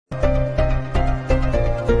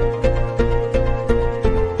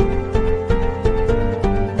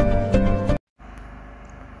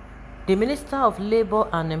The Minister of Labour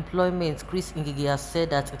and Employment, Chris Ngige, has said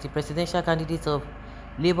that the presidential candidate of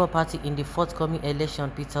Labour Party in the forthcoming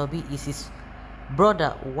election, Peter Obi, is his brother,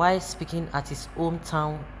 while speaking at his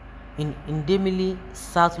hometown in Idemili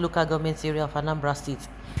South local government area of Anambra State.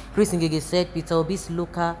 Chris Ngige said Peter Obi's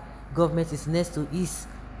local government is next to his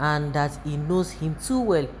and that he knows him too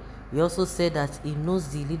well. He also said that he knows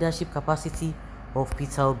the leadership capacity of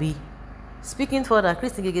Peter Obi. Speaking further,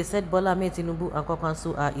 Chris Ngige said Bola Ahmed Tinubu and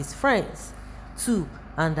Kwakwanso are his friends too,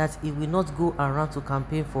 and that he will not go around to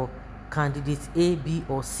campaign for candidates A, B,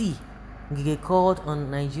 or C. Ngige called on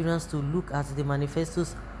Nigerians to look at the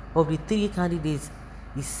manifestos of the three candidates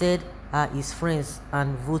he said are his friends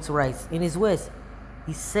and vote right. In his words,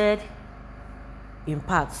 he said, in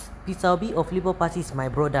part, Peter Obi of Labour Party is my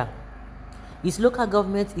brother. His local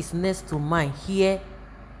government is next to mine here,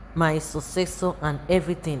 my successor and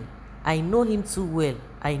everything. I know him too well.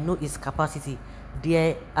 I know his capacity.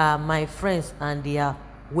 They are my friends and they are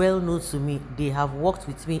well known to me. They have worked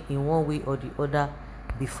with me in one way or the other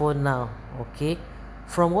before now. Okay.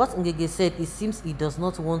 From what Ngige said, it seems he does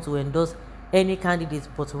not want to endorse any candidate,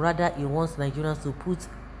 but rather he wants Nigerians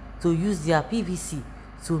to use their PVC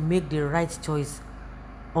to make the right choice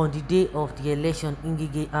on the day of the election.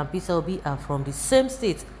 Ngige and Peter Obi are from the same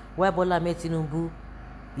state, while Bola Ahmed Tinubu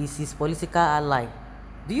is his political ally.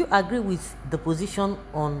 Do you agree with the position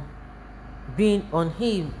on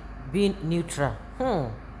him being neutral?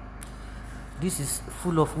 This is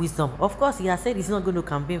full of wisdom. Of course, he has said he's not going to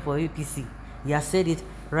campaign for APC. He has said it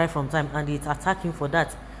right from time, and it's attacking for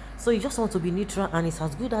that. So he just wants to be neutral, and it's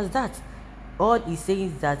as good as that. All he's saying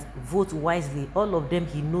is that vote wisely. All of them,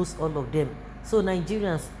 he knows all of them. So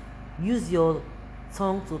Nigerians, use your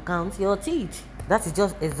tongue to count your teeth. That is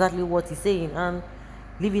just exactly what he's saying, and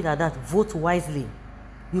leave it at that. Vote wisely.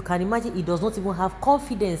 You can imagine he does not even have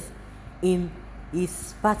confidence in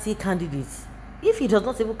his party candidates. If he does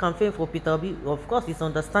not even campaign for Peter Obi, of course it's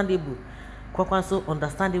understandable. Kwakwanso,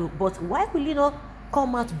 understandable. But why will he not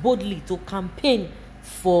come out boldly to campaign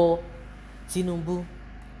for Tinubu?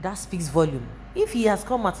 That speaks volume. If he has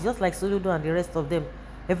come out just like Soludo and the rest of them,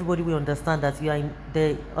 everybody will understand that you are in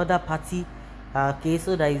the other party, okay,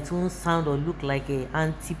 so that it won't sound or look like a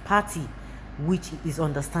anti-party, which is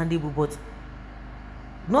understandable, but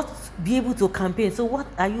not be able to campaign. So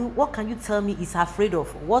what can you tell me is afraid of?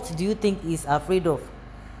 What do you think is afraid of?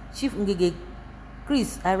 Chief Ngige,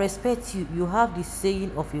 Chris, I respect you. You have the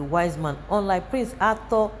saying of a wise man, unlike Prince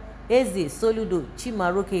Arthur, Eze, Soludo,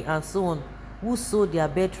 Chimaroke, and so on, who sold their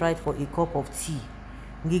birthright for a cup of tea.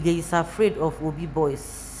 Ngige is afraid of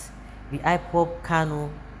Obi'S, the hip-hop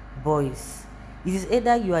Kano boys. It is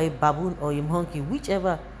either you are a baboon or a monkey,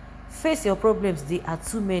 whichever. Face your problems, they are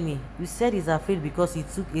too many. You said he's afraid because he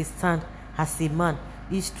took a stand as a man.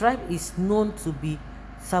 His tribe is known to be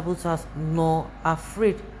saboteurs, nor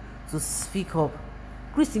afraid to speak up.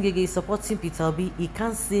 Chris Ngige is supporting Peter Obi. He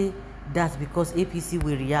can't say that because APC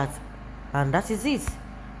will react, and that is it.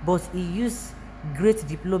 But he used great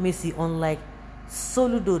diplomacy, unlike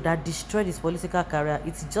Soludo that destroyed his political career.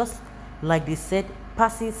 It's just like they said,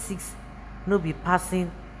 passing six, no be passing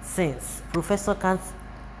sense. Professor can't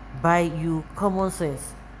buy you common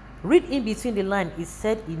sense. Read in between the line. He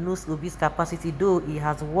said he knows Obi's capacity, though he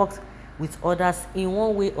has worked with others in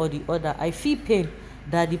one way or the other. I feel pain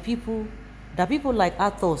that people like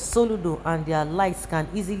Arthur, Soludo, and their likes can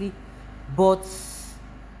easily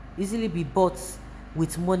be bought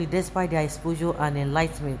with money despite their exposure and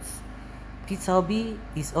enlightenment. Peter Obi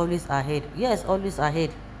is always ahead. Yes, always ahead.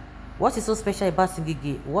 What is so special about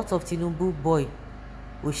Ngige? What of Tinubu boy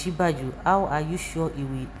Oshibaju? How are you sure he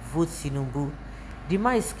will vote Tinubu? The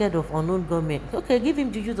man is scared of unknown government. Okay, give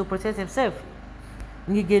him juju to protect himself.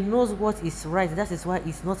 Ngige knows what is right. That is why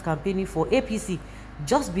he's not campaigning for APC.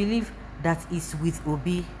 Just believe that he's with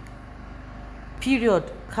Obi. Period.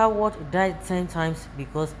 Coward died 10 times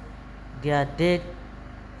because they are dead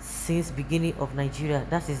since beginning of Nigeria.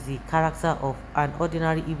 That is the character of an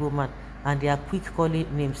ordinary Igbo man, and they are quick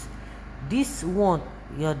calling names. This one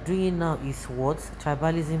you are doing now is what?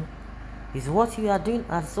 Tribalism is what you are doing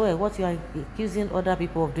as well. What you are accusing other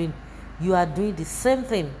people of doing, you are doing the same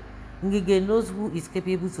thing. Ngige knows who is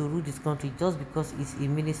capable to rule this country just because he's a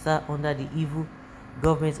minister under the evil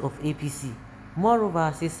government of APC. Moreover,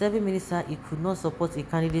 as a serving minister, he could not support a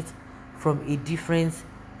candidate from a different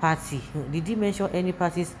party. Did he mention any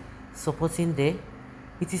parties supporting there?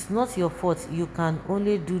 It is not your fault. You can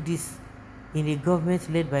only do this in a government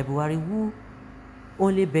led by Buhari, who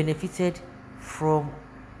only benefited from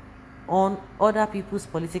on other people's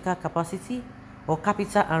political capacity or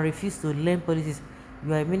capital and refused to learn politics.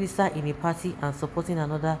 You are a minister in a party and supporting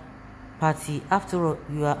another party. After all,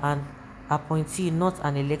 you are an appointee, not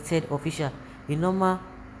an elected official. A normal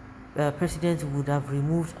president would have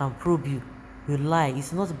removed and probed you. You lie.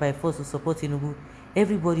 It's not by force to support Tinubu.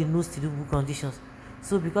 Everybody knows Tinubu conditions.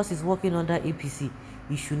 So because he's working under APC,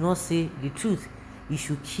 he should not say the truth. He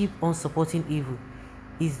should keep on supporting evil.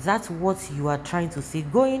 Is that what you are trying to say?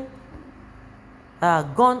 Gone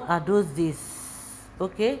are those days.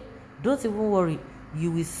 Okay? Don't even worry.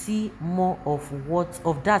 You will see more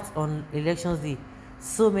of that on elections day.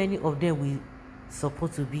 So many of them will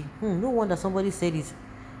support to be. No wonder somebody said it.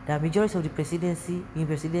 The majority of the presidency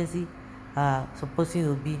are supporting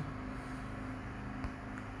to be.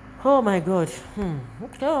 Oh my God.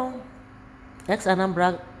 Okay.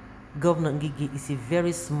 Ex-Anambra Governor Ngige is a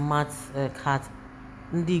very smart cat.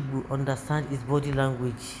 Ndigu understand his body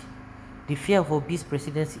language. The fear of Obi'S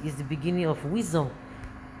presidency is the beginning of wisdom,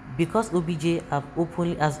 because Obj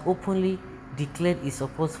has openly declared his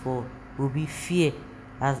support for Obi. Fear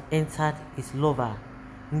has entered his lover.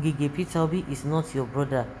 Ngige, Peter Obi is not your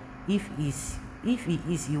brother. If he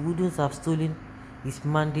is, he wouldn't have stolen his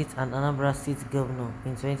mandate as Anambra State Governor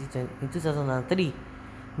in 2003.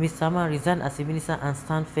 Mr. Man resigned as a minister and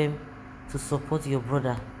stand firm to support your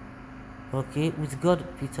brother. Okay, with God,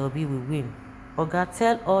 Peter Obi will win. Oga,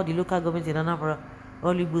 tell all the local government in Anambra,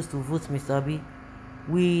 all Igbos to vote Mr. Obi.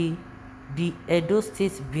 We, the Edo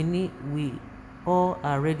State, Benin, we all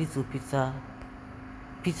are ready to Peter,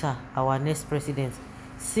 our next president.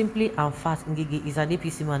 Simply and fast, Ngige is an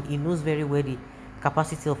APC man. He knows very well the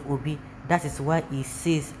capacity of Obi. That is why he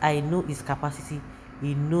says, I know his capacity.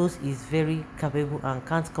 He knows he's very capable and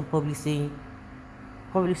can't come publicly saying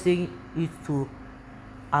it to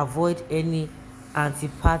avoid any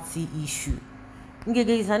anti-party issue. Ngige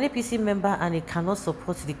is an APC member and he cannot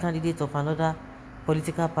support the candidate of another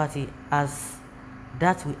political party, as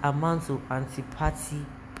that will amount to anti-party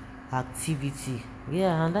activity.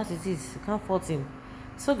 Yeah, and that is it. You can't fault him.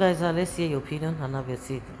 So guys, let's hear your opinion and have your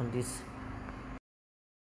take on this.